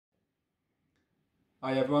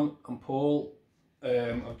Hi everyone, I'm Paul.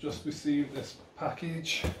 I've just received this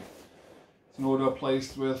package. It's an order I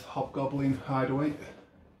placed with Hobgoblin Hideaway.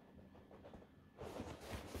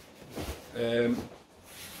 It's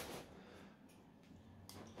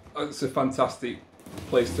a fantastic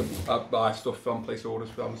place to buy stuff from, place orders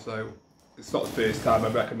from, so it's not the first time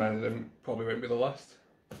I've recommended them, probably won't be the last.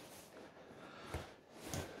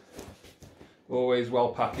 Always well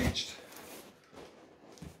packaged.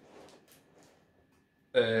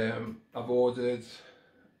 I've ordered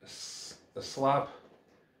a slab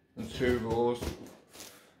and 2 rows.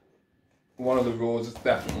 One of the rows is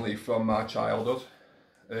definitely from my childhood.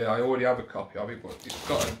 I already have a copy of it, but it's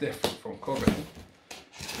got a different front cover.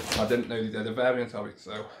 I didn't know they did a variant of it,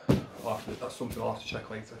 so that's something I'll have to check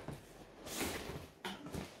later.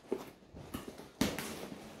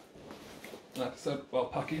 Like I said, well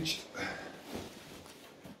packaged.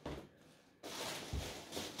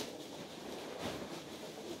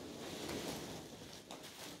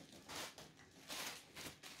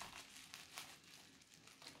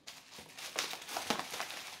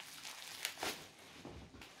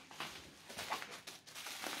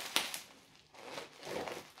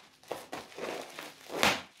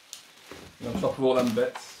 And on top of all them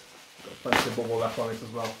bits, got plenty of bubble wrap on it as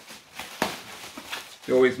well.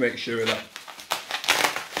 You always make sure that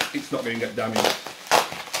it's not going to get damaged.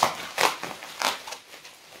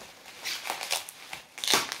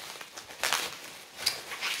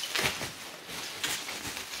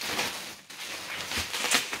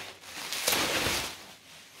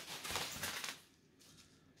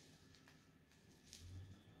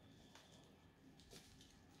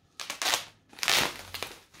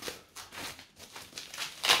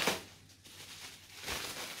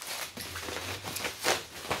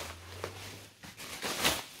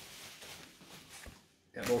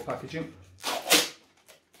 Get more packaging.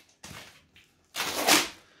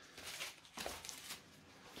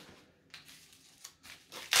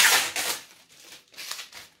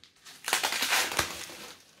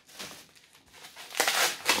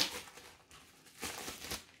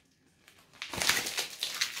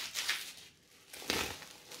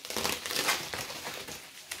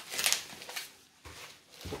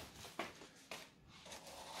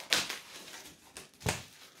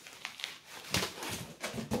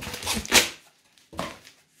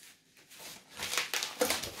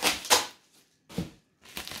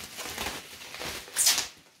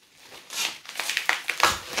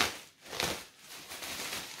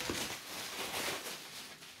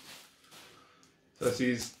 So this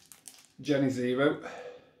is Jenny Zero.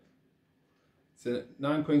 It's a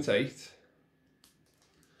 9.8,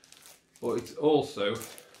 but it's also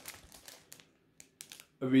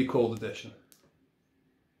a recalled edition.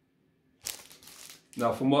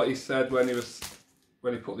 Now, from what he said when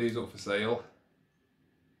he put these up for sale,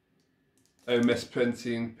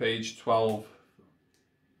 misprinting page 12.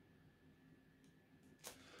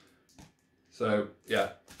 So yeah,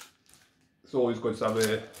 it's always good to have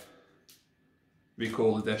a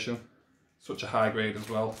recall edition, such a high grade as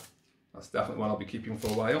well. That's definitely one I'll be keeping for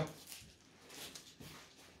a while.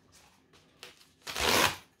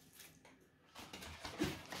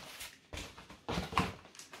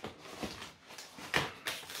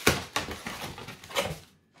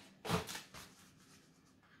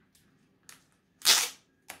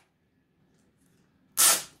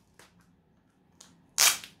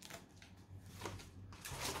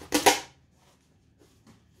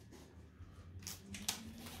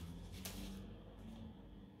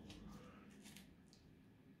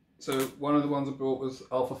 So one of the ones I brought was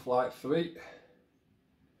Alpha Flight 3.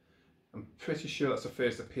 I'm pretty sure that's the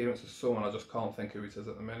first appearance of someone, I just can't think who it is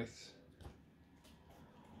at the minute.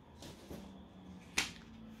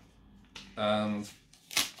 And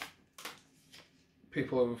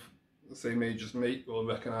people of the same age as me will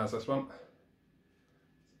recognise this one.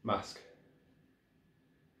 Mask.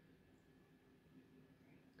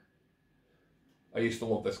 I used to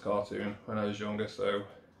love this cartoon when I was younger, so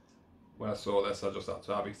when I saw this I just had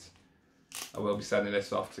to have it. I will be sending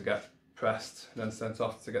this off to get pressed and then sent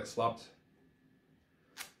off to get slabbed.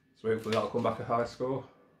 So hopefully that'll come back a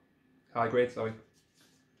high grade, sorry.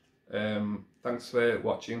 Thanks for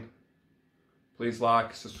watching. Please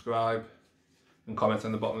like, subscribe and comment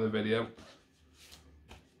on the bottom of the video,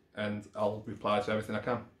 and I'll reply to everything I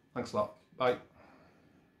can. Thanks a lot. Bye.